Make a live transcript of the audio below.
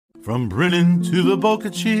From Brennan to the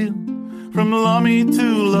Boca Chica, from Lummi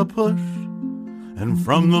to La Push, and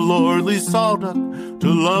from the lordly Sawduck to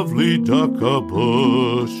lovely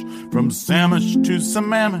Duckabush, from Samish to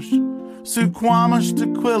Sammamish, Suquamish to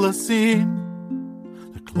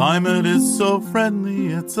Quilcene. The climate is so friendly,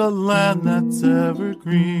 it's a land that's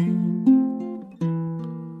evergreen.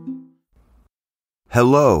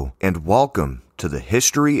 Hello, and welcome to the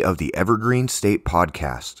History of the Evergreen State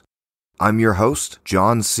podcast. I'm your host,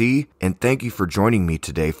 John C., and thank you for joining me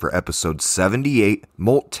today for episode 78,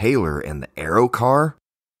 Molt Taylor and the Aerocar.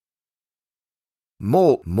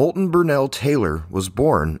 Moulton Burnell Taylor was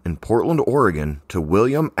born in Portland, Oregon to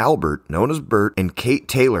William Albert, known as Bert, and Kate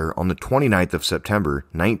Taylor on the 29th of September,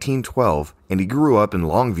 1912, and he grew up in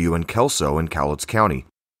Longview and Kelso in Cowlitz County.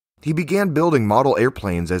 He began building model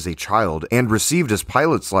airplanes as a child and received his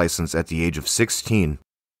pilot's license at the age of 16.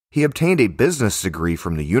 He obtained a business degree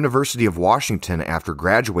from the University of Washington after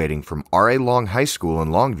graduating from R.A. Long High School in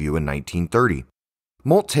Longview in 1930.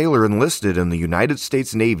 Molt Taylor enlisted in the United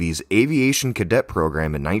States Navy's Aviation Cadet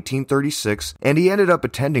Program in 1936, and he ended up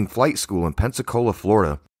attending flight school in Pensacola,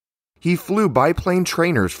 Florida. He flew biplane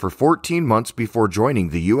trainers for 14 months before joining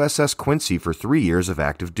the USS Quincy for 3 years of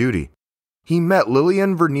active duty. He met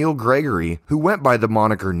Lillian Verneel Gregory, who went by the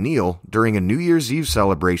moniker Neil, during a New Year's Eve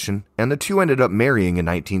celebration, and the two ended up marrying in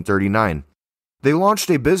 1939. They launched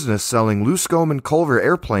a business selling Luscombe and Culver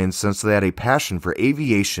airplanes since they had a passion for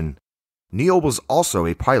aviation. Neil was also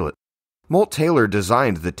a pilot. Molt Taylor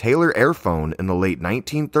designed the Taylor Airphone in the late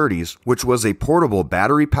 1930s, which was a portable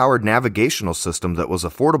battery-powered navigational system that was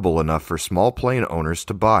affordable enough for small plane owners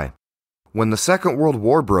to buy. When the Second World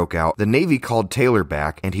War broke out, the Navy called Taylor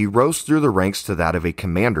back, and he rose through the ranks to that of a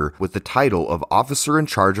commander with the title of Officer in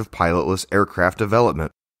Charge of Pilotless Aircraft Development.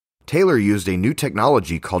 Taylor used a new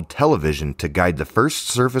technology called television to guide the first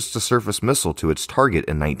surface-to-surface missile to its target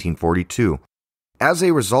in 1942. As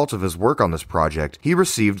a result of his work on this project, he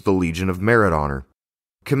received the Legion of Merit honor.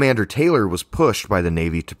 Commander Taylor was pushed by the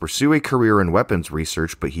Navy to pursue a career in weapons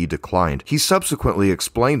research, but he declined. He subsequently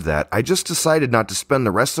explained that, "I just decided not to spend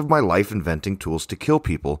the rest of my life inventing tools to kill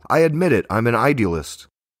people. I admit it, I'm an idealist."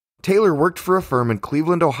 Taylor worked for a firm in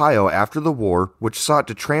Cleveland, Ohio after the war, which sought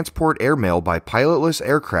to transport airmail by pilotless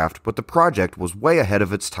aircraft, but the project was way ahead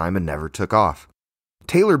of its time and never took off.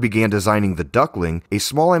 Taylor began designing the Duckling, a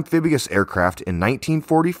small amphibious aircraft, in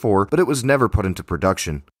 1944, but it was never put into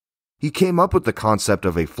production. He came up with the concept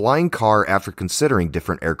of a flying car after considering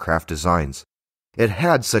different aircraft designs. It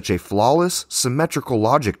had such a flawless, symmetrical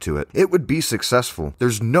logic to it. It would be successful.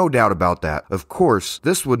 There's no doubt about that. Of course,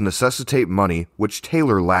 this would necessitate money, which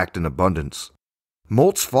Taylor lacked in abundance.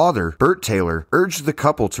 Molt's father, Bert Taylor, urged the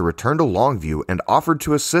couple to return to Longview and offered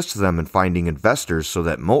to assist them in finding investors so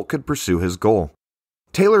that Molt could pursue his goal.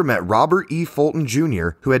 Taylor met Robert E. Fulton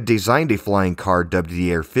Jr., who had designed a flying car dubbed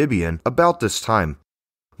the Amphibian, about this time.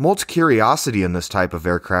 Molt's curiosity in this type of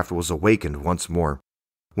aircraft was awakened once more.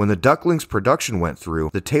 When the Duckling's production went through,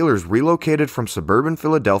 the Taylors relocated from suburban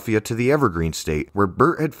Philadelphia to the Evergreen State, where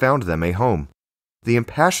Bert had found them a home. The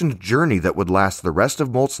impassioned journey that would last the rest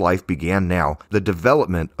of Molt's life began now, the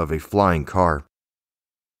development of a flying car.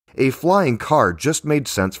 A flying car just made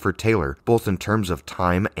sense for Taylor, both in terms of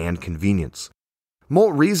time and convenience.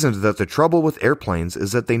 Molt reasoned that the trouble with airplanes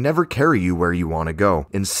is that they never carry you where you want to go.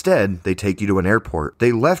 Instead, they take you to an airport.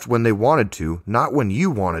 They left when they wanted to, not when you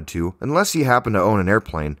wanted to, unless you happen to own an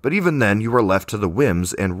airplane, but even then you are left to the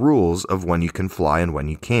whims and rules of when you can fly and when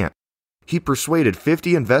you can't. He persuaded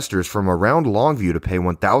 50 investors from around Longview to pay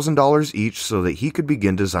 $1,000 each so that he could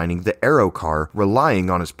begin designing the Aerocar, relying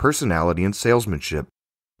on his personality and salesmanship.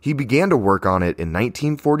 He began to work on it in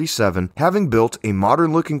 1947, having built a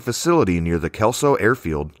modern-looking facility near the Kelso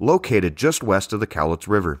Airfield, located just west of the Cowlitz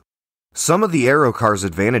River. Some of the Aerocar's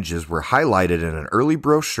advantages were highlighted in an early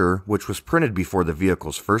brochure which was printed before the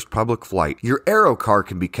vehicle's first public flight. Your Aerocar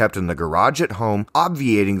can be kept in the garage at home,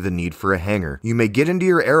 obviating the need for a hangar. You may get into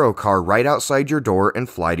your Aerocar right outside your door and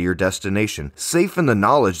fly to your destination, safe in the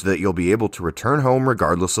knowledge that you'll be able to return home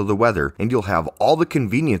regardless of the weather, and you'll have all the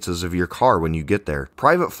conveniences of your car when you get there.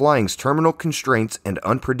 Private flying's terminal constraints and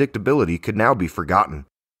unpredictability could now be forgotten.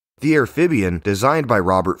 The Amphibian, designed by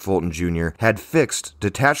Robert Fulton Jr., had fixed,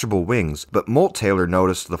 detachable wings, but Molt Taylor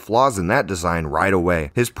noticed the flaws in that design right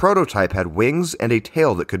away. His prototype had wings and a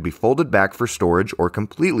tail that could be folded back for storage or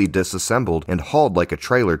completely disassembled and hauled like a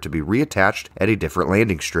trailer to be reattached at a different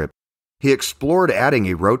landing strip. He explored adding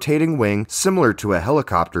a rotating wing similar to a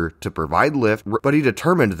helicopter to provide lift, but he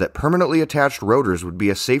determined that permanently attached rotors would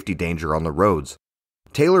be a safety danger on the roads.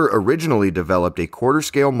 Taylor originally developed a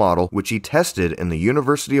quarter-scale model which he tested in the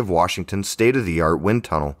University of Washington state-of-the-art wind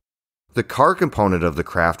tunnel. The car component of the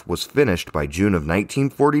craft was finished by June of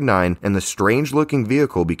 1949, and the strange-looking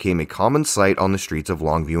vehicle became a common sight on the streets of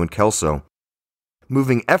Longview and Kelso.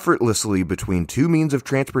 Moving effortlessly between two means of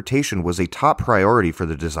transportation was a top priority for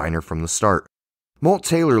the designer from the start. Molt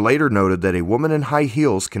Taylor later noted that a woman in high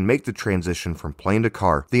heels can make the transition from plane to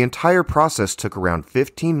car. The entire process took around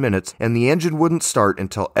 15 minutes, and the engine wouldn't start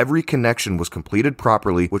until every connection was completed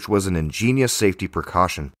properly, which was an ingenious safety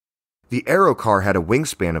precaution. The Aerocar had a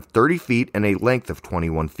wingspan of 30 feet and a length of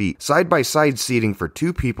 21 feet, side-by-side seating for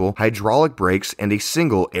two people, hydraulic brakes, and a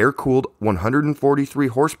single air-cooled 143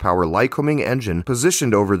 horsepower Lycoming engine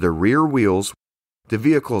positioned over the rear wheels. The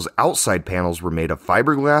vehicle's outside panels were made of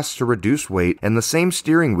fiberglass to reduce weight, and the same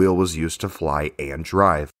steering wheel was used to fly and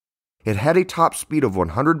drive. It had a top speed of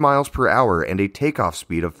 100 miles per hour and a takeoff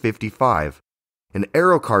speed of 55. An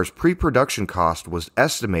Aerocar's pre-production cost was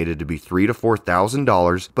estimated to be $3,000 to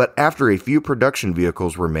 $4,000, but after a few production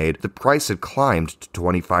vehicles were made, the price had climbed to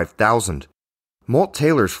 $25,000. Molt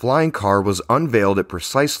Taylor's flying car was unveiled at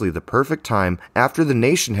precisely the perfect time after the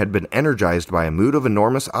nation had been energized by a mood of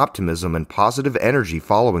enormous optimism and positive energy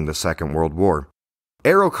following the Second World War.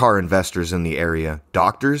 Aerocar investors in the area,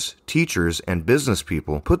 doctors, teachers, and business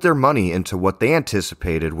people put their money into what they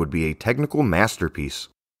anticipated would be a technical masterpiece.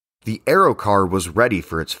 The Aerocar was ready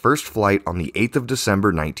for its first flight on the 8th of December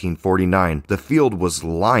 1949. The field was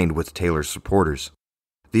lined with Taylor's supporters.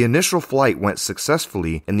 The initial flight went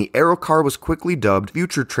successfully, and the Aerocar was quickly dubbed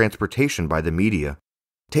future transportation by the media.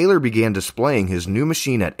 Taylor began displaying his new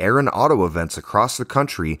machine at air and auto events across the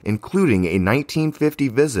country, including a 1950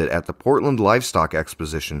 visit at the Portland Livestock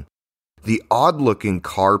Exposition. The odd-looking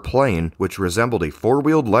car plane, which resembled a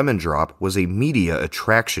four-wheeled lemon drop, was a media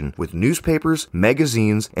attraction, with newspapers,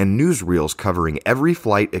 magazines, and newsreels covering every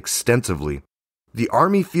flight extensively. The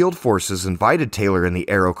Army Field Forces invited Taylor and the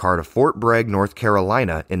Aerocar to Fort Bragg, North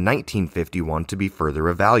Carolina in 1951 to be further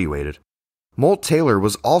evaluated. Molt Taylor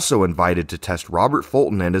was also invited to test Robert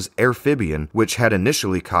Fulton and his amphibian, which had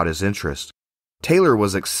initially caught his interest. Taylor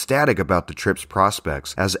was ecstatic about the trip's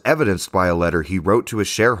prospects, as evidenced by a letter he wrote to his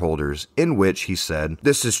shareholders, in which he said,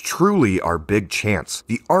 "This is truly our big chance.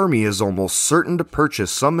 The Army is almost certain to purchase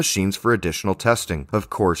some machines for additional testing. Of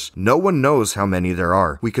course, no one knows how many there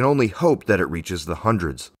are. We can only hope that it reaches the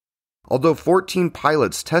hundreds." Although 14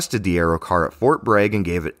 pilots tested the Aerocar at Fort Bragg and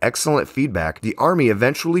gave it excellent feedback, the Army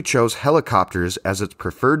eventually chose helicopters as its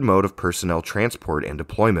preferred mode of personnel transport and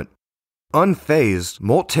deployment. Unfazed,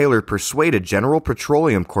 Molt Taylor persuaded General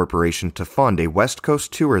Petroleum Corporation to fund a West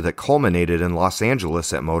Coast tour that culminated in Los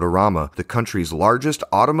Angeles at Motorama, the country's largest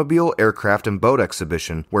automobile, aircraft, and boat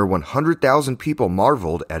exhibition, where 100,000 people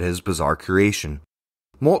marveled at his bizarre creation.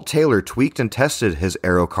 Molt Taylor tweaked and tested his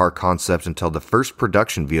Aerocar concept until the first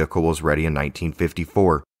production vehicle was ready in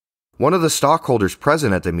 1954. One of the stockholders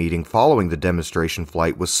present at the meeting following the demonstration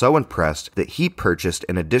flight was so impressed that he purchased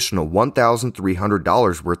an additional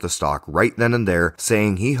 $1,300 worth of stock right then and there,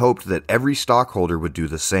 saying he hoped that every stockholder would do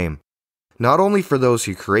the same. Not only for those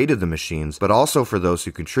who created the machines, but also for those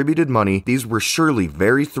who contributed money, these were surely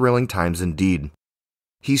very thrilling times indeed.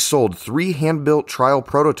 He sold 3 hand-built trial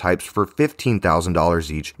prototypes for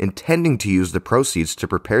 $15,000 each, intending to use the proceeds to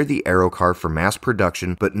prepare the Aerocar for mass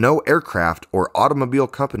production, but no aircraft or automobile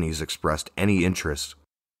companies expressed any interest.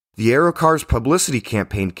 The Aerocar's publicity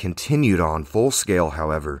campaign continued on full scale,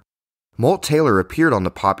 however. Molt Taylor appeared on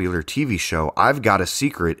the popular TV show I've Got a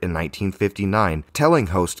Secret in 1959, telling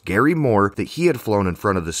host Gary Moore that he had flown in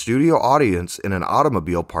front of the studio audience in an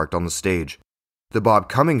automobile parked on the stage. The Bob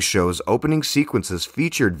Cummings show's opening sequences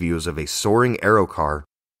featured views of a soaring Aerocar.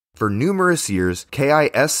 For numerous years,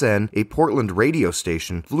 KISN, a Portland radio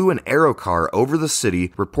station, flew an Aerocar over the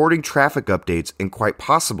city, reporting traffic updates in quite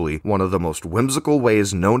possibly one of the most whimsical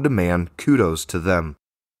ways known to man. Kudos to them.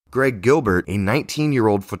 Greg Gilbert, a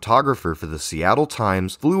 19-year-old photographer for the Seattle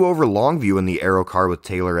Times, flew over Longview in the Aerocar with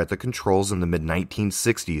Taylor at the controls in the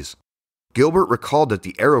mid-1960s. Gilbert recalled that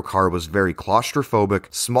the Aerocar was very claustrophobic,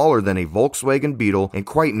 smaller than a Volkswagen Beetle, and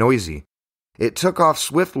quite noisy. It took off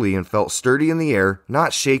swiftly and felt sturdy in the air,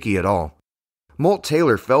 not shaky at all. Molt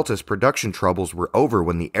Taylor felt his production troubles were over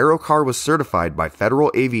when the Aerocar was certified by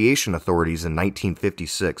federal aviation authorities in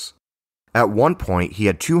 1956. At one point, he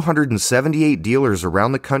had 278 dealers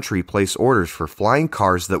around the country place orders for flying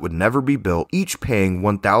cars that would never be built, each paying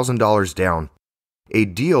 $1,000 down. A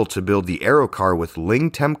deal to build the Aerocar with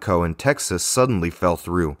Ling Temco in Texas suddenly fell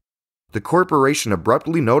through. The corporation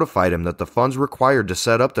abruptly notified him that the funds required to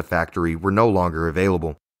set up the factory were no longer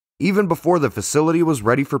available. Even before the facility was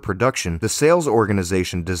ready for production, the sales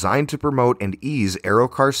organization designed to promote and ease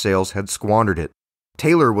Aerocar sales had squandered it.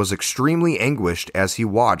 Taylor was extremely anguished as he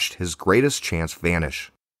watched his greatest chance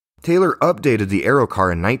vanish. Taylor updated the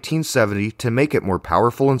Aerocar in 1970 to make it more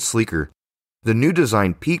powerful and sleeker. The new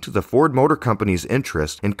design piqued the Ford Motor Company's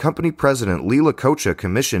interest, and company president Lee Iacocca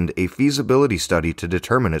commissioned a feasibility study to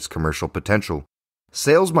determine its commercial potential.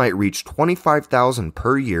 Sales might reach 25,000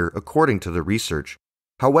 per year according to the research.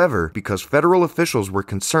 However, because federal officials were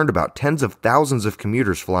concerned about tens of thousands of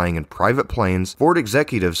commuters flying in private planes, Ford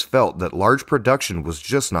executives felt that large production was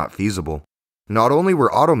just not feasible. Not only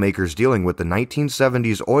were automakers dealing with the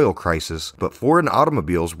 1970s oil crisis, but foreign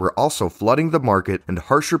automobiles were also flooding the market and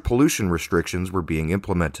harsher pollution restrictions were being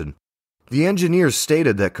implemented. The engineers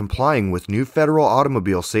stated that complying with new federal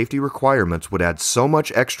automobile safety requirements would add so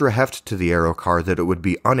much extra heft to the Aerocar that it would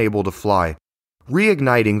be unable to fly,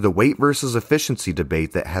 reigniting the weight versus efficiency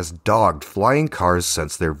debate that has dogged flying cars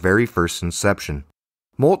since their very first inception.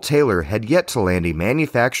 Molt Taylor had yet to land a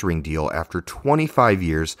manufacturing deal after 25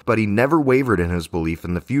 years, but he never wavered in his belief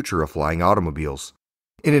in the future of flying automobiles.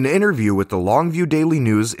 In an interview with the Longview Daily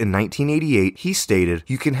News in 1988, he stated,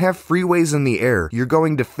 "You can have freeways in the air, you're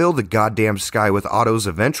going to fill the goddamn sky with autos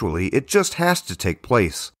eventually, it just has to take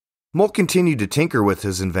place." Molt continued to tinker with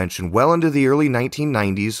his invention well into the early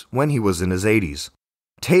 1990s when he was in his 80s.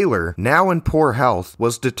 Taylor, now in poor health,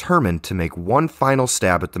 was determined to make one final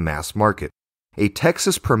stab at the mass market. A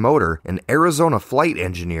Texas promoter, an Arizona flight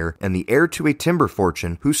engineer, and the heir to a timber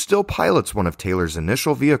fortune who still pilots one of Taylor's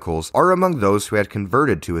initial vehicles are among those who had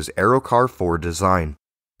converted to his Aerocar 4 design.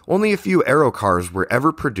 Only a few Aerocars were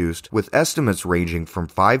ever produced, with estimates ranging from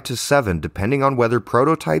 5 to 7 depending on whether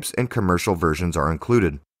prototypes and commercial versions are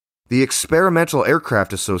included. The Experimental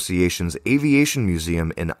Aircraft Association's Aviation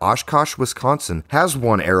Museum in Oshkosh, Wisconsin has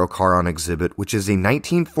one Aerocar on exhibit, which is a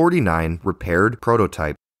 1949 repaired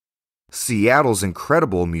prototype. Seattle's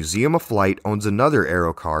incredible Museum of Flight owns another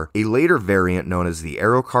Aerocar, a later variant known as the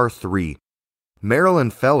Aerocar 3.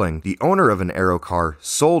 Marilyn Felling, the owner of an Aerocar,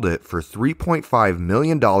 sold it for $3.5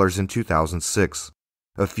 million in 2006.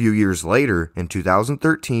 A few years later, in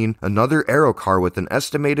 2013, another Aerocar with an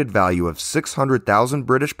estimated value of 600,000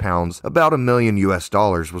 British pounds, about $1 million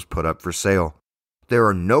was put up for sale. There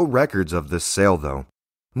are no records of this sale, though.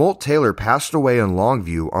 Molt Taylor passed away in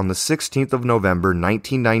Longview on the 16th of November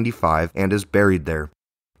 1995 and is buried there.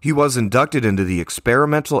 He was inducted into the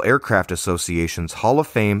Experimental Aircraft Association's Hall of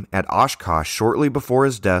Fame at Oshkosh shortly before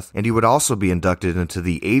his death, and he would also be inducted into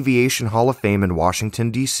the Aviation Hall of Fame in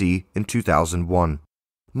Washington, D.C. in 2001.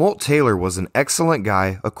 Molt Taylor was an excellent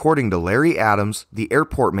guy, according to Larry Adams, the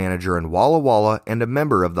airport manager in Walla Walla and a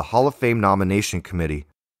member of the Hall of Fame nomination committee.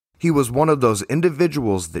 He was one of those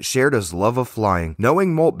individuals that shared his love of flying.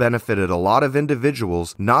 Knowing Molt benefited a lot of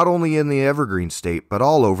individuals, not only in the Evergreen State, but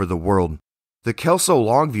all over the world. The Kelso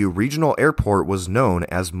Longview Regional Airport was known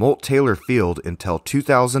as Molt Taylor Field until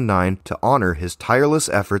 2009 to honor his tireless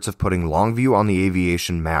efforts of putting Longview on the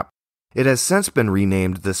aviation map. It has since been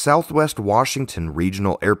renamed the Southwest Washington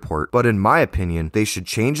Regional Airport, but in my opinion, they should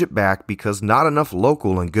change it back because not enough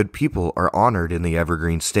local and good people are honored in the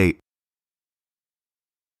Evergreen State.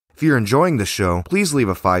 If you're enjoying the show, please leave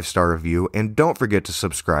a 5-star review and don't forget to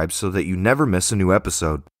subscribe so that you never miss a new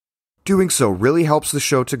episode. Doing so really helps the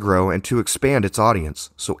show to grow and to expand its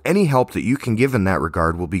audience, so any help that you can give in that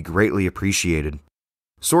regard will be greatly appreciated.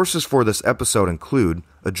 Sources for this episode include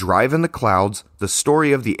A Drive in the Clouds, The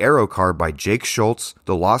Story of the Aerocar by Jake Schultz,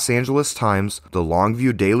 The Los Angeles Times, The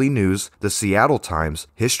Longview Daily News, The Seattle Times,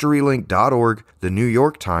 HistoryLink.org, The New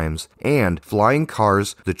York Times, and Flying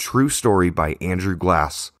Cars, The True Story by Andrew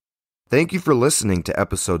Glass. Thank you for listening to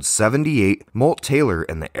episode 78, Molt Taylor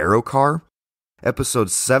and the Aerocar.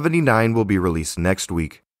 Episode 79 will be released next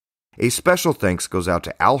week. A special thanks goes out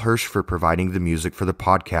to Al Hirsch for providing the music for the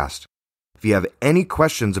podcast. If you have any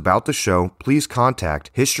questions about the show, please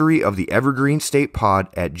contact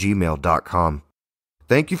historyoftheevergreenstatepod@gmail.com.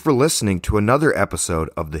 Thank you for listening to another episode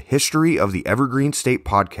of the History of the Evergreen State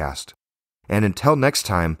podcast. And until next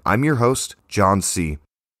time, I'm your host, John C.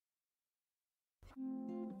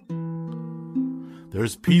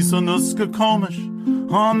 There's peace on the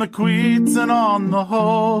Skokomish, on the Queets and on the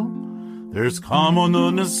Hoe. There's calm on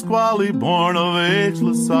the Nisqually, born of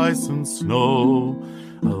ageless ice and snow.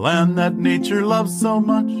 A land that nature loves so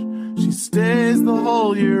much, she stays the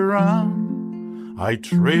whole year round. I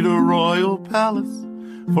trade a royal palace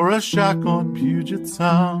for a shack on Puget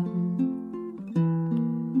Sound.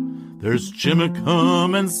 There's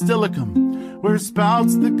Chimicum and Stillicum, where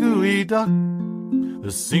spouts the gooey duck,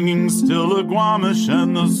 the singing Stillaguamish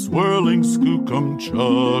and the swirling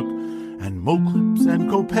Skookumchuck, and Moclips and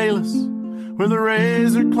Copalis, where the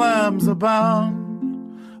razor clams abound.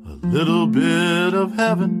 A little bit of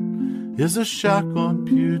heaven is a shack on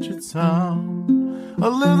Puget Sound. A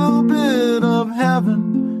little bit of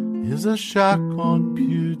heaven is a shack on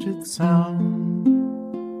Puget Sound.